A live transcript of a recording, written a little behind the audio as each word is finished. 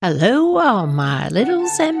Hello, all my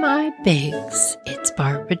littles and my bigs. It's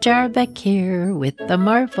Barbara Jarbeck here with the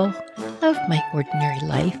marvel of my ordinary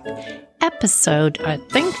life. Episode, I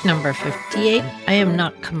think, number 58. I am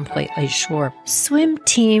not completely sure. Swim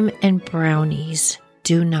team and brownies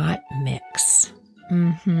do not mix.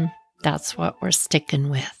 That's what we're sticking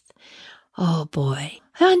with. Oh boy.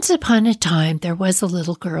 Once upon a time, there was a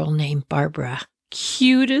little girl named Barbara.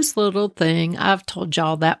 Cutest little thing. I've told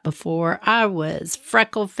y'all that before. I was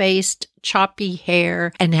freckle-faced, choppy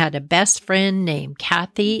hair, and had a best friend named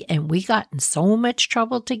Kathy, and we got in so much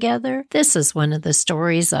trouble together. This is one of the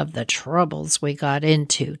stories of the troubles we got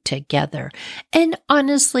into together. And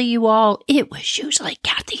honestly, you all, it was usually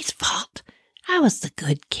Kathy's fault. I was the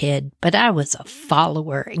good kid, but I was a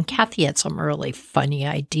follower, and Kathy had some really funny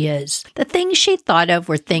ideas. The things she thought of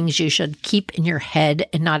were things you should keep in your head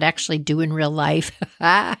and not actually do in real life.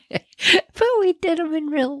 But we did them in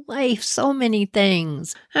real life, so many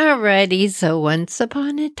things. Alrighty, so once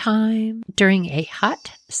upon a time, during a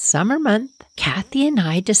hot summer month, Kathy and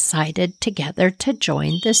I decided together to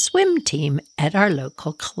join the swim team at our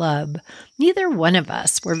local club. Neither one of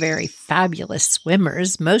us were very fabulous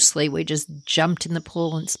swimmers. Mostly we just jumped in the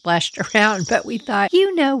pool and splashed around, but we thought,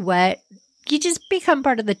 you know what? You just become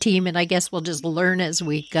part of the team, and I guess we'll just learn as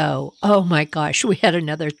we go. Oh my gosh, we had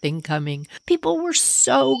another thing coming. People were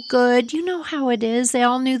so good. You know how it is. They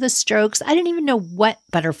all knew the strokes. I didn't even know what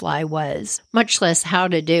butterfly was, much less how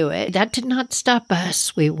to do it. That did not stop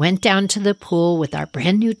us. We went down to the pool with our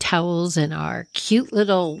brand new towels and our cute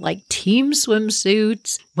little team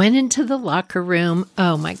swimsuits, went into the locker room.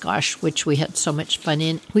 Oh my gosh, which we had so much fun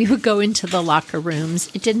in. We would go into the locker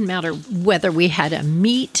rooms. It didn't matter whether we had a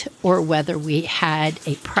meet or whether we had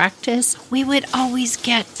a practice. We would always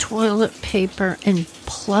get toilet paper and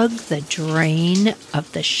plug the drain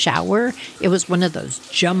of the shower. It was one of those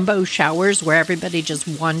jumbo showers where everybody just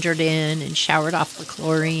wandered in and showered off the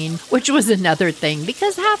chlorine, which was another thing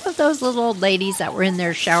because half of those little old ladies that were in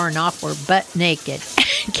there showering off were butt naked.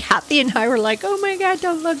 Kathy and I were like, oh my God,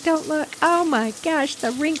 don't look, don't look. Oh my gosh,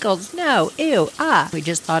 the wrinkles. No, ew, We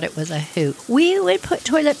just thought it was a hoot. We would put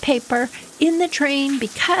toilet paper in the drain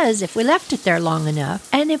because if we left it there long enough,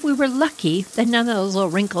 and if we were lucky that none of those little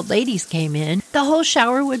wrinkled ladies came in, the whole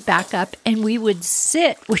shower would back up and we would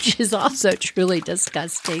sit, which is also truly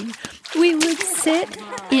disgusting. We would sit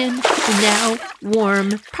in the now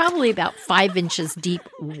warm, probably about 5 inches deep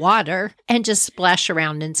water and just splash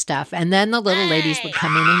around and stuff. And then the little ladies would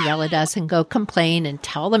come in and yell at us and go complain and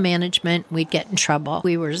tell the management we'd get in trouble.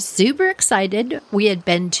 We were super excited. We had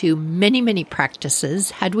been to many, many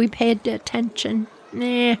practices. Had we paid attention?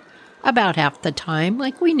 About half the time.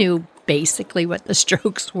 We knew basically what the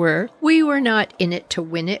strokes were. We were not in it to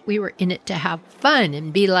win it. We were in it to have fun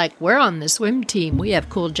and be like, we're on the swim team. We have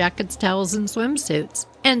cool jackets, towels, and swimsuits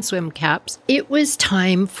and swim caps. It was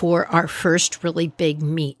time for our first really big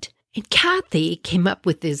meet. And Kathy came up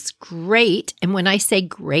with this great, and when I say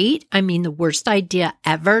great, I mean the worst idea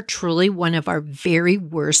ever, truly one of our very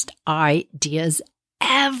worst ideas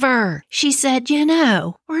ever. She said,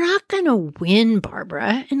 we're not going to win,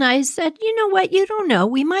 Barbara. And I said, you know what? You don't know.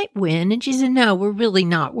 We might win. And she said, no, we're really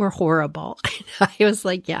not. We're horrible. And I was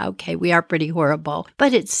like, yeah, okay, we are pretty horrible.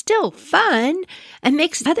 But it's still fun and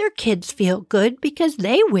makes other kids feel good because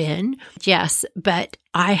they win. Yes, but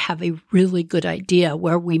I have a really good idea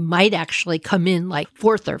where we might actually come in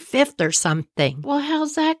 4th or 5th or something. Well,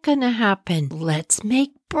 how's that going to happen? Let's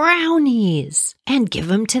make brownies and give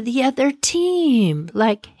them to the other team.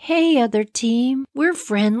 Hey, other team, we're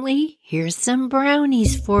friendly. Here's some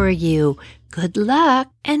brownies for you. Good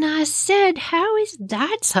luck. And I said, how is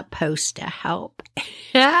that supposed to help?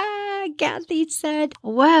 Kathy said,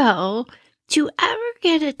 well, do you ever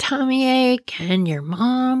get a tummy ache and your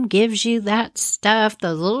mom gives you that stuff,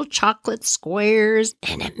 the little chocolate squares,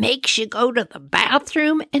 and it makes you go to the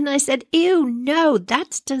bathroom? And I said, ew, no,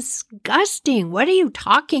 that's disgusting. What are you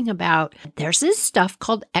talking about? There's this stuff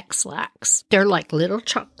called X-Lax. They're like little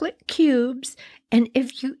chocolate cubes. And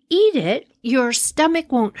if you eat it, your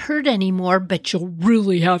stomach won't hurt anymore, but you'll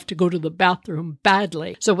really have to go to the bathroom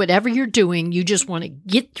badly. So whatever you're doing, you just want to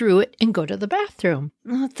get through it and go to the bathroom.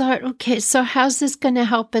 And I thought, okay, so how's this going to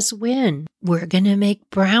help us win? We're going to make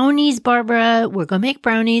brownies, Barbara. We're going to make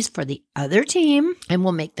brownies for the other team, and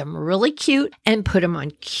we'll make them really cute and put them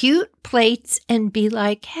on cute plates and be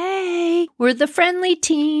like, hey, we're the friendly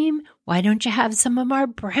team. Why don't you have some of our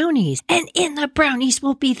brownies? And in the brownies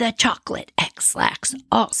will be the chocolate X-Lax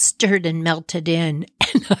all stirred and melted in.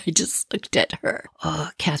 And I just looked at her. Oh,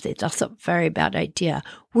 Kathy, that's a very bad idea.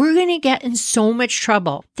 We're going to get in so much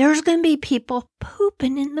trouble. There's going to be people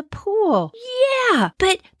pooping in the pool. Yeah,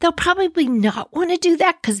 but they'll probably not want to do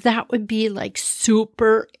that because that would be like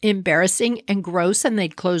super embarrassing and gross and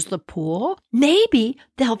they'd close the pool. Maybe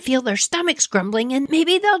they'll feel their stomachs grumbling and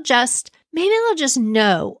maybe they'll just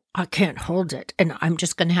know I can't hold it and I'm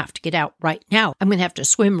just going to have to get out right now. I'm going to have to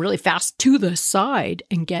swim really fast to the side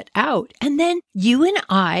and get out. And then you and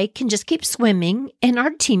I can just keep swimming and our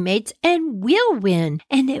teammates and we'll win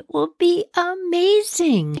and it will be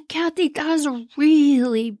amazing. Kathy, that was a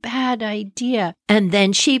really bad idea. And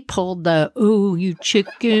then she pulled the, oh, you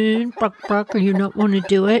chicken, buck, you don't want to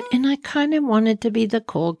do it. And I kind of wanted to be the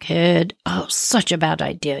cool kid. Oh, such a bad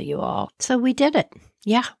idea, you all. So we did it.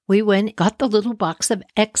 Yeah, we went, got the little box of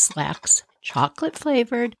X-Lax, chocolate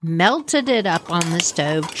flavored, melted it up on the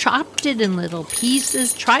stove, chopped it in little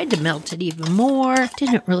pieces, tried to melt it even more.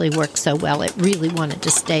 Didn't really work so well. It really wanted to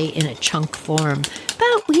stay in a chunk form.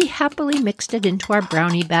 But we happily mixed it into our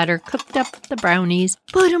brownie batter, cooked up the brownies,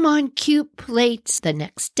 put them on cute plates. The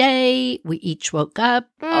next day, we each woke up.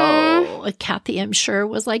 Oh, Kathy, I'm sure,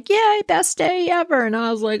 was like, yay, best day ever. And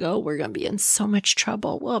I was like, oh, we're going to be in so much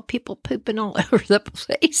trouble. Well, people pooping all over the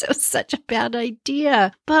place. It was such a bad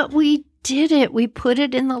idea. But we did it. We put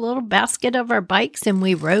it in the little basket of our bikes and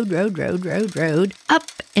we rode up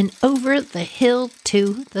and over the hill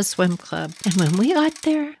to the swim club. And when we got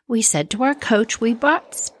there, we said to our coach, we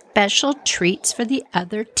bought special treats for the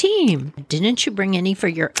other team. Didn't you bring any for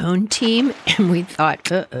your own team? And we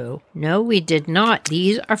thought, uh-oh. No, we did not.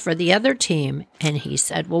 These are for the other team. And he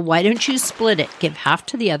said, well, why don't you split it? Give half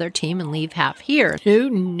to the other team and leave half here.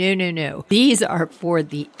 No. These are for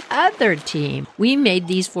the other team. We made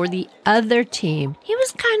these for the other team. He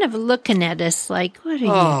was kind of looking at us like, what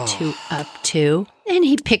are you two up to? And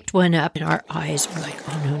he picked one up and our eyes were like,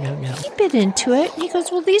 oh, no. He bit into it. And he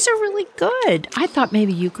goes, well, these are really good. I thought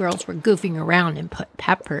maybe you girls were goofing around and put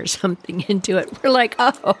pepper or something into it. We're like,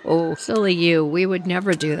 oh, silly you. We would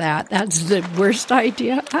never do that. That's the worst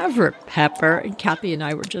idea ever. Pepper. And Kathy and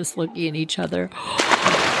I were just looking at each other.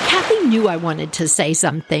 Kathy knew I wanted to say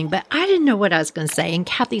something, but I didn't know what I was going to say. And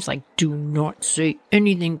Kathy's like, do not say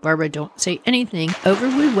anything, Barbara. Don't say anything. Over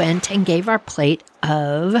we went and gave our plate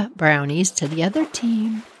of brownies to the other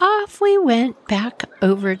team. Off we went back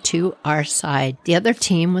over to our side. The other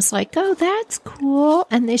team was like, oh, that's cool.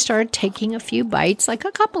 And they started taking a few bites. Like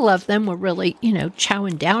a couple of them were really,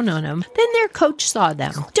 chowing down on them. Then their coach saw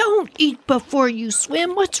them. Don't eat before you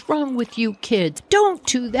swim. What's wrong with you kids? Don't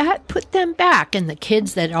do that. Put them back. And the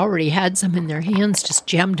kids that already had some in their hands just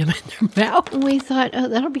jammed them in their mouth. And we thought, oh,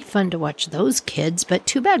 that'll be fun to watch those kids. But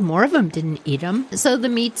too bad more of them didn't eat them. So the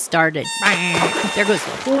meet started. There goes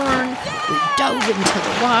the horn. We dove into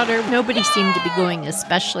the water. Nobody seemed to be going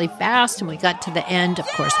especially fast. And we got to the end. Of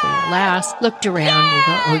course, we were last. Looked around. We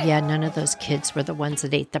go, oh, yeah, none of those kids were the ones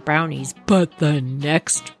that ate the brownies. But the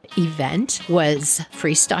next event was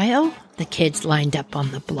freestyle. The kids lined up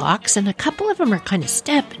on the blocks, and a couple of them are kind of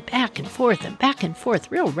stepping back and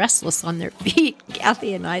forth, real restless on their feet.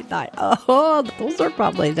 Kathy and I thought, oh, those are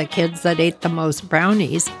probably the kids that ate the most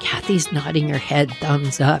brownies. Kathy's nodding her head,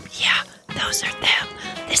 thumbs up. Yeah, those are them.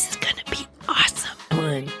 This is going to be awesome.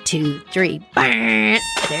 1, 2, 3, bang!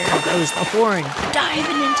 There goes the horn.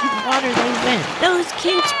 Diving into the water they went. Those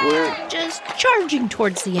kids were just charging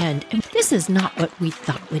towards the end. And this is not what we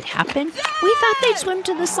thought would happen. We thought they'd swim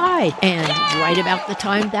to the side. And right about the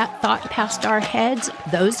time that thought passed our heads,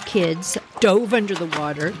 those kids dove under the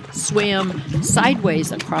water, swam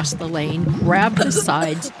sideways across the lane, grabbed the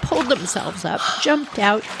sides, pulled themselves up, jumped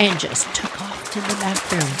out, and just took off to the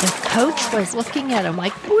bathroom. The coach was looking at them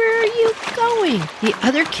like, where are you going? The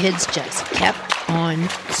other kids just kept on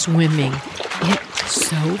swimming. It was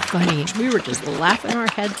so funny. We were just laughing our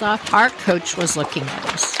heads off. Our coach was looking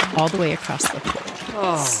at us all the way across the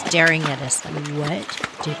pool, staring at us like,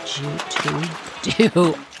 what did you two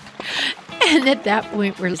do? And at that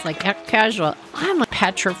point, we're just like, casual. I'm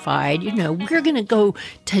petrified. We're going to go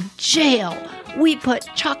to jail. We put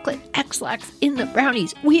chocolate X-Lax in the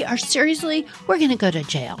brownies. We're going to go to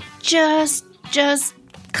jail. Just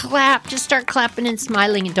clap. Just start clapping and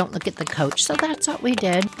smiling and don't look at the coach. So that's what we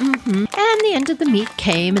did. And the end of the meet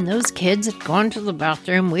came and those kids had gone to the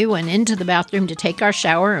bathroom. We went into the bathroom to take our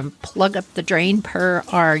shower and plug up the drain per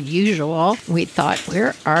our usual. We thought,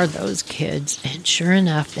 where are those kids? And sure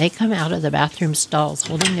enough, they come out of the bathroom stalls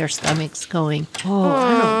holding their stomachs going,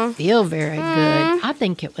 I don't feel very good. I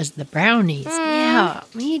think it was the brownies. Yeah,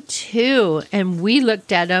 me too. And we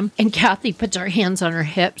looked at them and Kathy puts her hands on her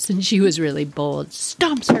hips and she was really bold.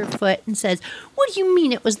 Stomp stamps her foot and says, "What do you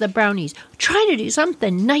mean it was the brownies? Try to do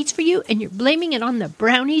something nice for you and you're blaming it on the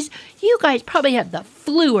brownies? You guys probably have the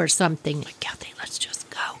flu or something." Like, Kathy, let's just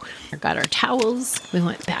go. We got our towels. We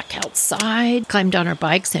went back outside, climbed on our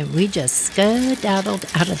bikes, and we just skedaddled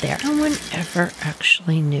out of there. No one ever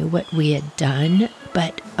actually knew what we had done,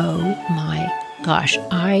 but oh my gosh,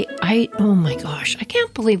 oh my gosh, I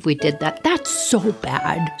can't believe we did that. That's so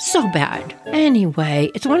bad. So bad. Anyway,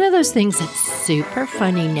 it's one of those things that's super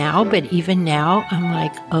funny now, but even now, I'm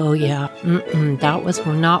like, oh yeah, that was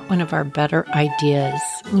not one of our better ideas.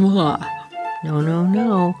 Ugh.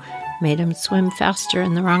 No. Made him swim faster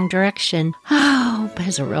in the wrong direction. Oh, but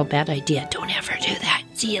it's a real bad idea. Don't ever do that.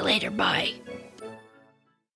 See you later. Bye.